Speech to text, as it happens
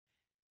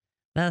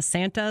The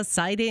Santa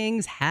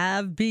sightings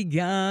have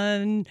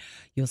begun.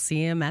 You'll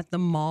see him at the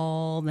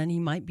mall. Then he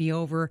might be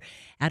over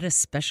at a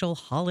special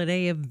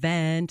holiday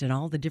event and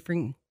all the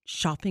different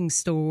shopping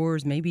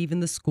stores, maybe even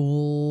the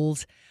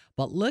schools.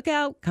 But look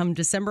out, come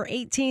December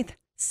 18th,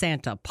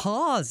 Santa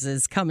Paws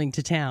is coming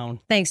to town.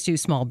 Thanks to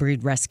Small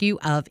Breed Rescue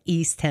of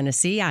East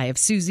Tennessee, I have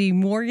Susie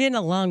Morgan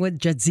along with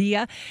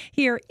Jadzia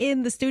here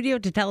in the studio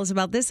to tell us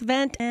about this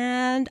event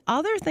and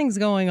other things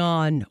going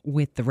on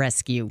with the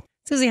rescue.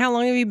 Susie, how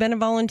long have you been a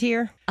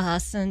volunteer?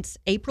 Since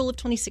April of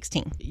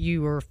 2016.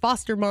 You were a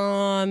foster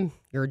mom,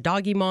 you're a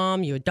doggy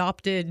mom, you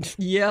adopted.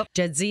 Yep.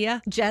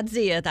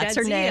 Jadzia, that's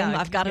her name.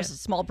 I've got a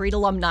Small Breed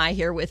alumni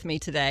here with me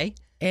today.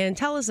 And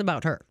tell us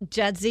about her.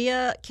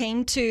 Jadzia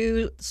came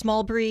to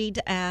Small Breed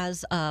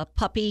as a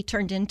puppy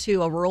turned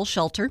into a rural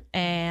shelter,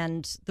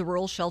 and the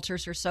rural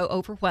shelters are so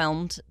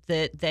overwhelmed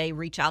that they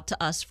reach out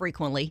to us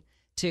frequently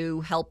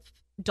to help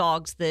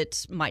dogs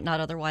that might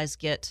not otherwise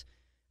get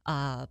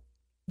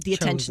the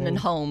attention and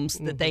homes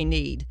that they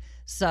need.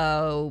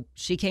 So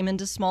she came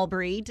into Small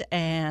Breed,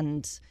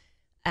 and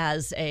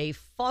as a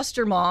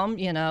foster mom,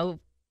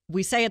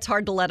 we say it's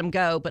hard to let them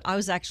go, but I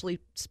was actually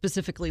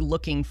specifically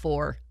looking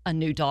for a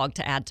new dog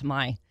to add to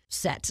my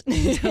set.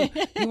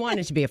 You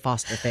wanted to be a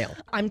foster fail.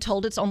 I'm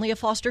told it's only a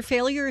foster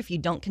failure if you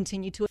don't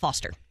continue to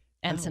foster.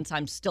 And since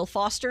I'm still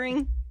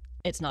fostering,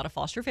 it's not a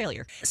foster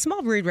failure.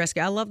 Small Breed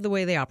Rescue, I love the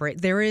way they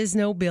operate. There is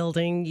no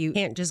building. You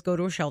can't just go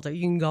to a shelter.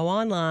 You can go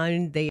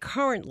online. They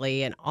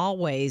currently and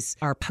always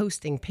are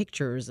posting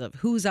pictures of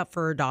who's up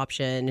for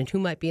adoption and who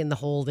might be in the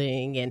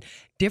holding and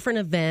different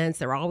events.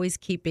 They're always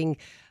keeping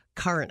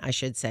current, I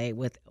should say,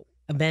 with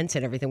events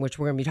and everything, which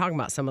we're going to be talking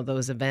about some of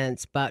those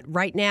events. But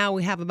right now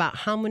we have about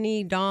how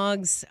many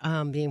dogs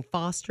being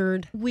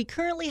fostered? We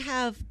currently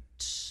have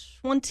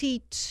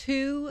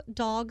 22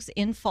 dogs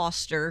in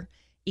foster.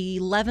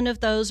 11 of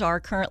those are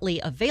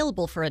currently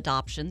available for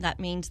adoption. That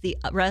means the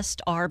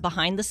rest are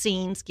behind the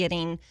scenes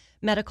getting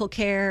medical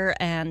care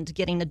and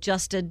getting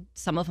adjusted.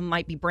 Some of them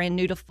might be brand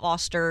new to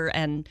foster,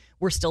 and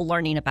we're still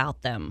learning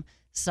about them.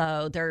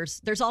 So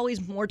there's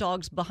always more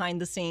dogs behind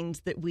the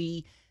scenes that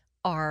we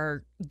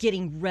are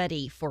getting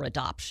ready for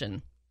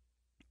adoption.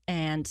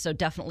 And so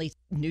definitely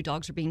new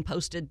dogs are being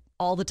posted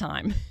all the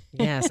time.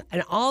 Yes,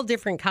 and all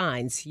different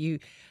kinds. You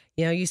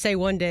say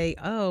one day,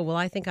 oh, well,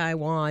 I think I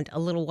want a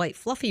little white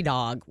fluffy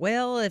dog.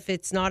 Well, if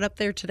it's not up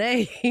there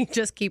today,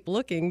 just keep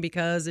looking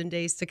because in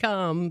days to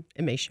come,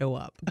 it may show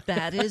up.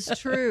 That is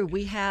true.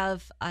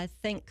 I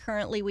think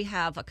currently we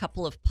have a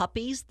couple of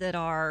puppies that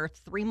are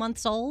 3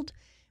 months old.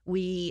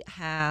 We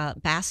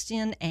have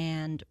Bastion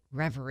and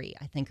Reverie,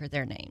 I think are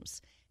their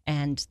names.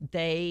 And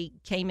they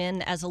came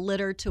in as a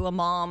litter to a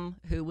mom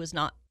who was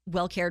not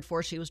well cared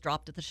for. She was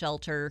dropped at the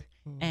shelter.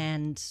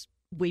 And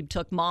we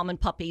took mom and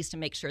puppies to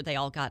make sure they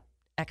all got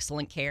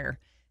excellent care.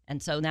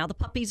 And so now the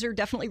puppies are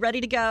definitely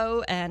ready to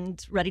go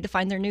and ready to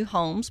find their new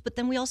homes. But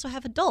then we also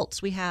have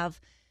adults. We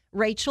have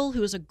Rachel,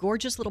 who is a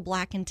gorgeous little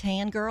black and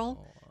tan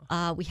girl.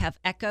 We have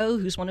Echo,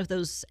 who's one of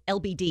those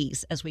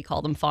LBDs, as we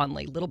call them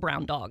fondly, little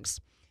brown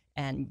dogs.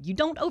 And you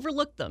don't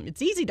overlook them.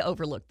 It's easy to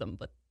overlook them,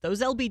 but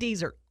those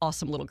LBDs are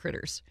awesome little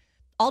critters.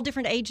 All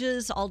different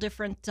ages, all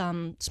different.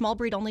 Small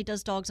Breed only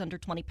does dogs under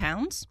 20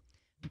 pounds.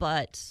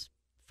 But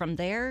from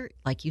there,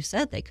 like you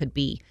said, they could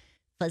be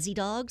fuzzy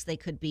dogs. They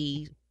could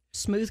be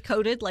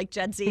smooth-coated like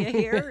Jadzia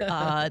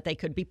here. They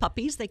could be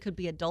puppies. They could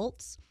be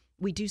adults.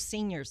 We do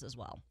seniors as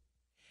well.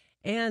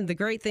 And the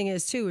great thing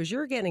is, too, is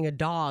you're getting a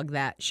dog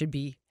that should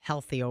be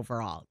healthy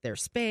overall. They're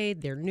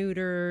spayed, they're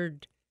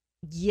neutered.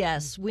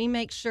 Yes, we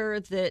make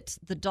sure that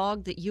the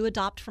dog that you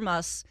adopt from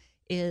us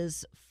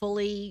is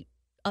fully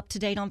up to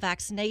date on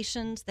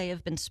vaccinations. They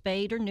have been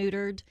spayed or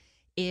neutered.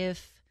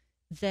 If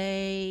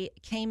they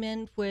came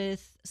in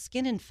with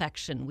skin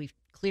infection, we've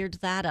cleared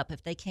that up.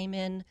 If they came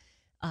in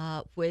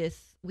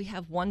we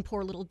have one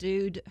poor little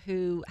dude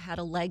who had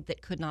a leg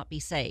that could not be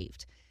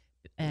saved.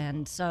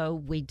 And so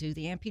we do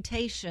the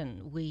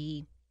amputation.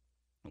 We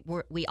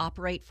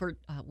operate for,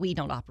 we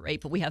don't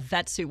operate, but we have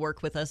vets who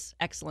work with us,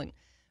 excellent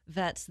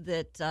vets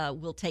that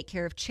will take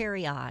care of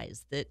cherry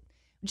eyes, that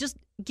just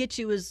get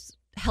you as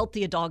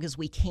healthy a dog as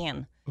we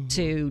can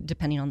to,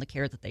 depending on the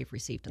care that they've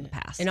received in the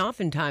past. And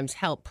oftentimes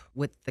help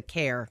with the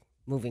care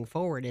moving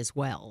forward as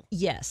well.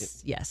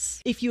 Yes.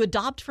 If you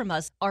adopt from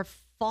us, our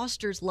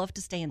fosters love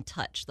to stay in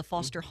touch. The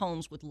foster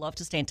homes would love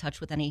to stay in touch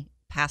with any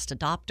past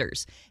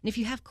adopters. And if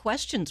you have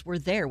questions, we're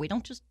there. We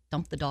don't just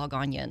dump the dog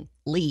on you and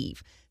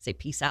leave. Say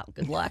peace out,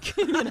 good luck.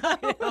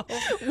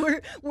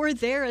 We're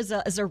there as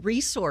a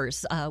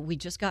resource. We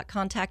just got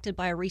contacted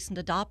by a recent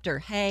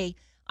adopter. Hey,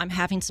 I'm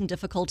having some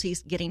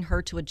difficulties getting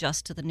her to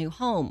adjust to the new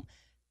home.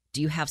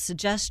 Do you have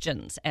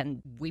suggestions?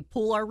 And we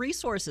pool our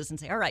resources and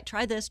say, all right,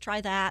 try this, try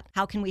that.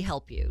 How can we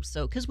help you?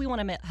 So, because we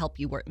want to help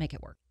you make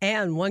it work.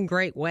 And one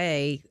great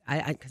way,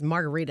 because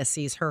Margarita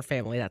sees her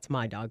family, that's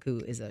my dog, who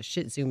is a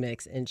Shih Tzu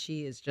mix, and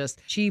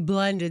she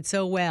blended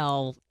so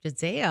well.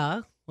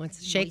 Jadzia wants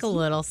to shake a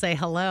little, say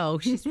hello.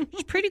 She's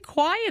pretty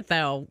quiet,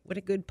 though. What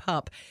a good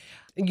pup.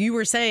 You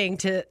were saying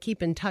to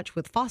keep in touch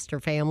with foster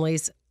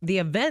families, the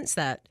events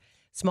that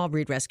Small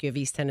Breed Rescue of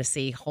East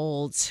Tennessee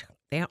holds.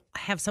 They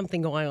have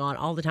something going on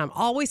all the time.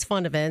 Always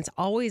fun events,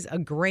 always a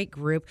great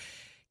group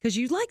because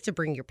you like to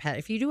bring your pet.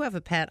 If you do have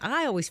a pet,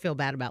 I always feel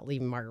bad about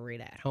leaving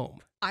Margarita at home.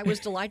 I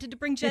was delighted to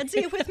bring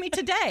Jedsia with me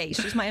today.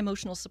 She's my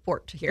emotional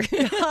support here.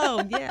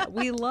 Oh, yeah.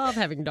 We love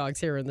having dogs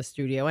here in the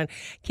studio and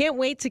can't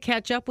wait to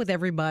catch up with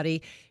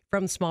everybody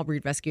from Small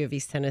Breed Rescue of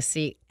East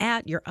Tennessee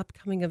at your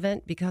upcoming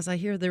event because I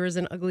hear there is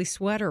an ugly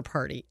sweater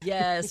party.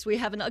 Yes, we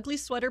have an ugly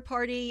sweater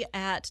party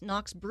at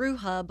Knox Brew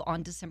Hub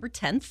on December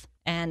 10th,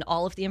 and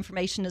all of the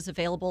information is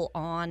available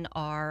on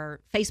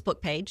our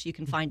Facebook page. You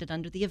can find it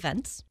under the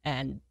events,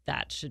 and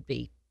that should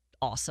be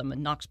awesome.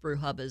 And Knox Brew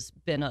Hub has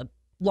been a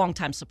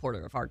longtime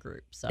supporter of our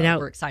group, so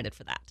we're excited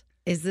for that.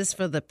 Is this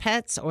for the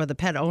pets or the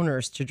pet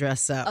owners to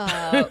dress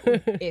up?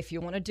 If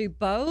you want to do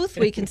both,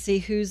 we can see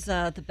who's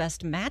the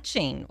best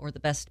matching or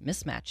the best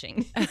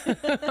mismatching.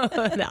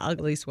 The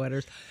ugly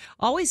sweaters.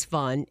 Always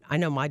fun. I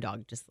know my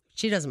dog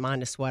she doesn't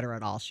mind a sweater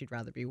at all. She'd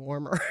rather be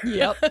warmer.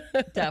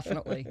 Yep,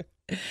 definitely.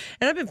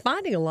 And I've been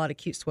finding a lot of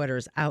cute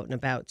sweaters out and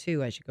about,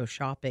 too, as you go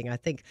shopping. I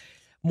think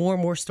more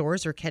and more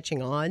stores are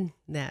catching on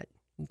that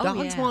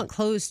dogs want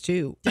clothes,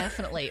 too.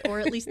 Definitely.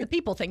 Or at least the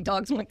people think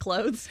dogs want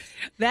clothes.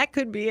 That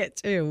could be it,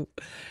 too.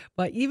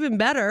 But even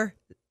better,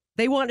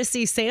 they want to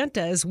see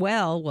Santa as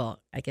well. Well,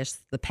 I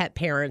guess the pet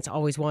parents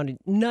always want a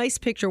nice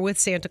picture with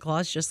Santa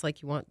Claus, just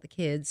like you want the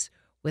kids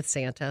with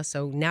Santa.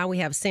 So now we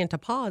have Santa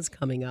Paws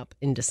coming up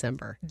in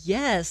December.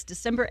 Yes,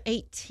 December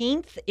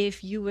 18th,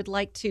 if you would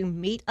like to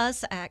meet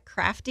us at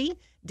Crafty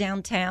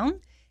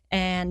downtown.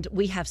 And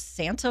we have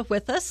Santa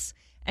with us,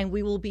 and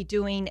we will be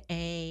doing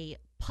a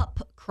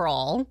pup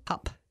crawl.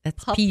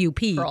 That's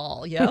P-U-P.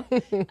 Crawl, yeah.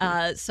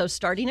 So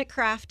starting at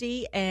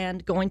Crafty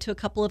and going to a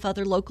couple of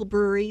other local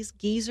breweries,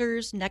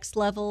 Geezer's, Next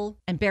Level,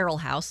 and Barrel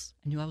House.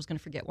 I knew I was going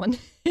to forget one.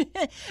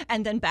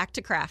 And then back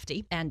to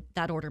Crafty. And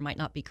that order might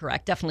not be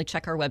correct. Definitely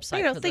check our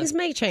website. Things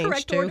may change,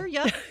 correct too. Order,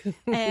 yeah.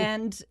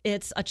 And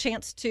it's a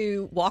chance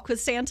to walk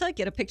with Santa,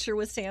 get a picture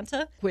with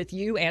Santa, with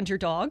you and your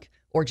dog,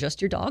 or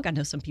just your dog. I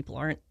know some people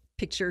aren't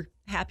picture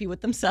happy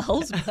with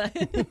themselves,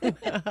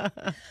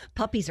 but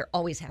puppies are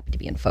always happy to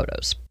be in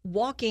photos.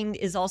 Walking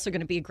is also going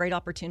to be a great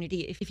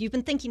opportunity if you've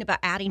been thinking about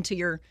adding to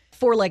your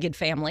four-legged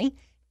family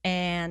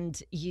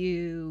and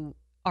you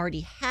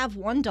already have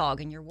one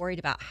dog and you're worried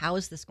about how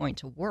is this going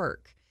to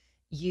work.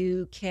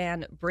 You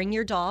can bring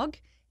your dog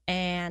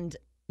and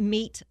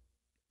meet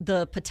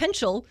the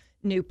potential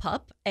new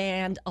pup,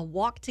 and a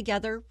walk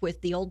together with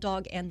the old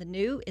dog and the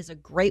new is a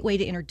great way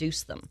to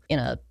introduce them in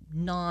a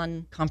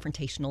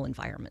non-confrontational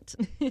environment.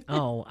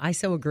 Oh, I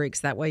so agree,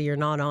 because that way you're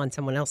not on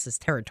someone else's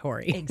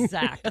territory.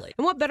 Exactly.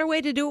 And what better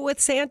way to do it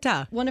with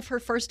Santa? One of her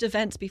first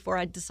events before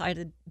I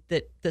decided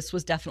that this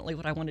was definitely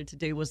what I wanted to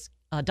do was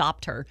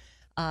adopt her.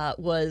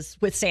 Was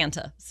with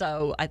Santa.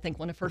 So I think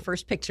one of her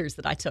first pictures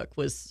that I took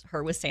was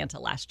her with Santa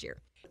last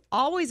year.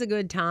 Always a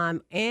good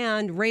time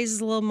and raises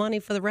a little money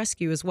for the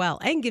rescue as well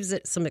and gives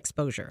it some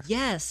exposure.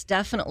 Yes,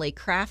 definitely.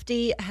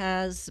 Crafty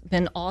has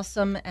been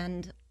awesome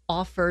and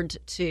offered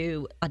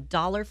to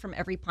 $1 from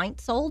every pint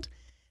sold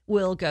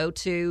will go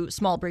to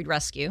Small Breed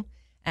Rescue.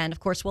 And of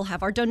course, we'll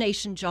have our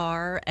donation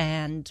jar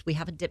and we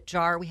have a dip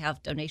jar. We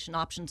have donation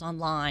options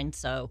online.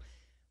 So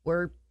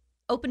we're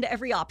open to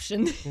every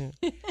option.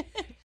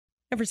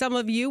 And for some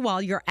of you,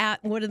 while you're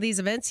at one of these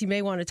events, you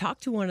may want to talk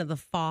to one of the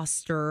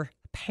foster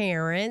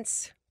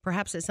parents.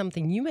 Perhaps it's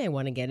something you may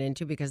want to get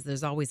into because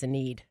there's always a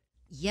need.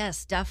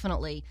 Yes,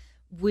 definitely.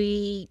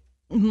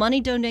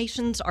 Money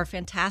donations are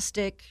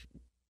fantastic.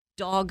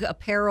 Dog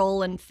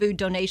apparel and food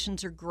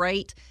donations are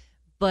great,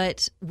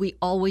 but we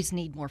always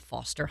need more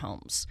foster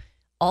homes.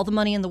 All the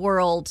money in the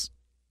world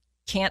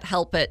can't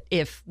help it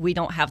if we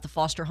don't have the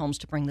foster homes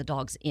to bring the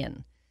dogs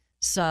in.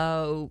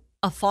 So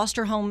a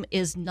foster home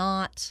is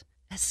not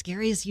as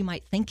scary as you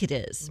might think it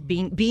is,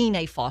 being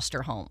a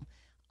foster home.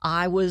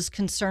 I was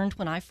concerned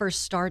when I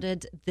first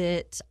started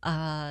that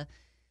I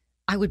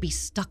would be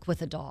stuck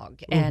with a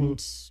dog,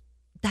 and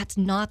that's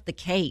not the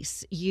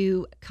case.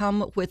 You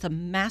come with a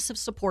massive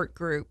support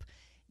group.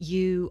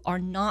 You are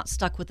not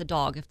stuck with the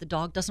dog. If the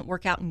dog doesn't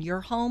work out in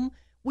your home,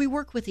 we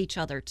work with each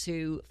other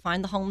to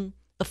find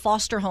the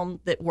foster home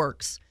that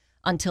works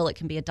until it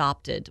can be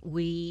adopted.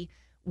 We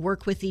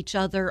work with each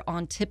other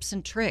on tips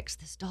and tricks.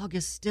 This dog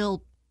is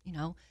still,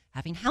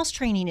 having house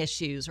training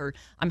issues, or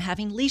I'm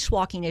having leash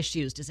walking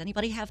issues. Does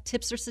anybody have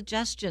tips or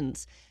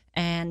suggestions?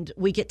 And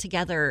we get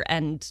together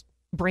and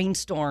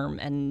brainstorm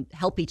and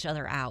help each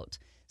other out.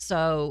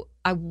 So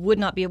I would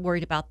not be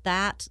worried about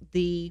that.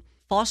 The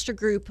foster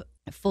group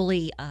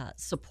fully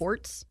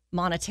supports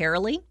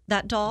monetarily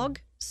that dog.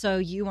 So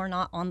you are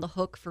not on the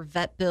hook for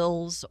vet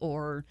bills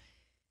or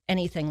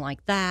anything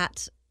like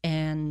that.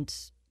 And,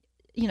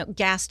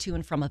 gas to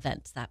and from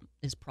events, that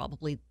is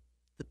probably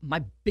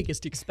my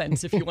biggest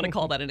expense, if you want to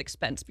call that an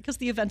expense, because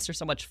the events are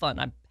so much fun.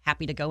 I'm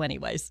happy to go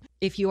anyways.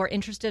 If you are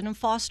interested in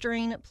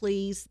fostering,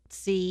 please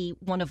see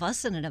one of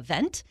us at an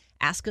event.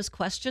 Ask us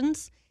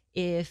questions.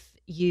 If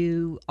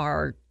you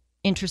are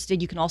interested,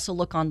 you can also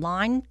look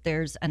online.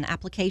 There's an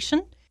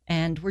application,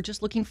 and we're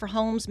just looking for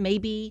homes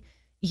maybe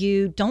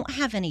you don't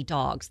have any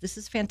dogs, this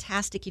is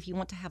fantastic if you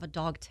want to have a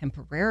dog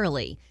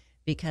temporarily.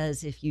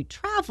 Because if you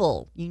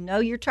travel, you know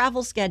your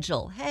travel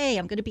schedule. Hey,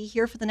 I'm going to be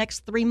here for the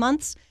next 3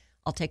 months.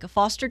 I'll take a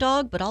foster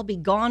dog, but I'll be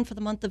gone for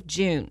the month of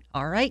June.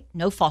 All right,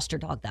 no foster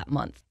dog that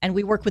month. And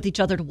we work with each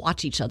other to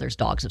watch each other's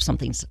dogs if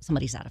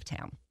somebody's out of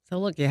town. So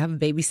look, you have a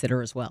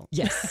babysitter as well.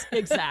 Yes,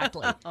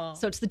 exactly.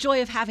 So it's the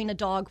joy of having a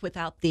dog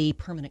without the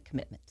permanent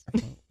commitment.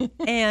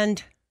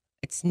 And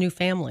it's new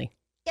family.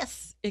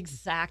 Yes,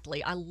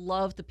 exactly. I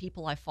love the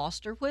people I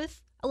foster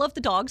with. I love the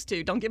dogs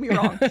too, don't get me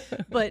wrong.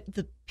 But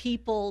the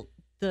people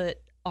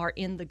that are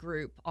in the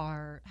group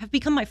have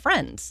become my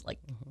friends. Like,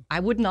 I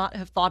would not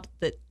have thought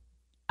that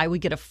I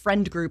would get a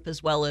friend group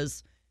as well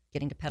as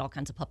getting to pet all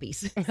kinds of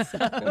puppies.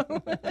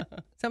 So.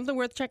 Something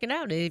worth checking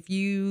out. If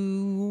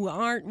you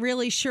aren't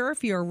really sure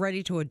if you're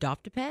ready to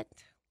adopt a pet,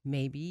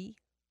 maybe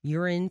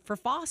you're in for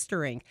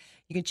fostering.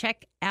 You can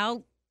check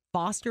out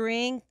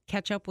fostering,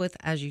 catch up with,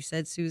 as you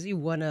said, Susie,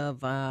 one of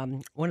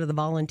the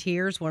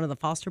volunteers, one of the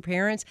foster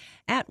parents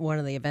at one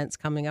of the events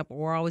coming up,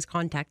 or always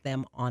contact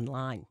them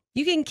online.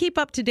 You can keep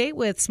up to date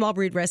with Small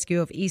Breed Rescue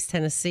of East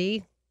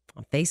Tennessee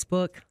on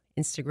Facebook,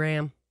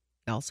 Instagram.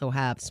 We also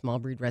have Small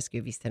Breed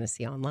Rescue of East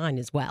Tennessee online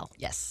as well.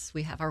 Yes,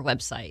 we have our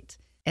website.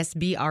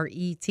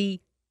 SBRET.com.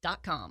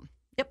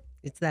 Yep.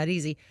 It's that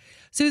easy.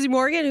 Susie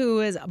Morgan,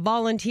 who is a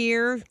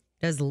volunteer,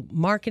 does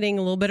marketing,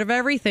 a little bit of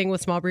everything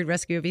with Small Breed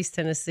Rescue of East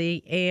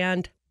Tennessee,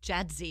 and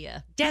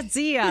Jadzia.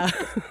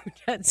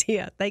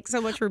 Jadzia, thanks so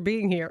much for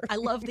being here. I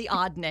love the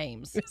odd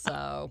names,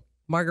 so...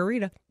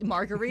 Margarita,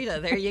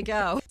 there you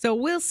go. So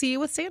we'll see you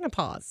with Santa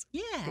Paws.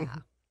 Yeah.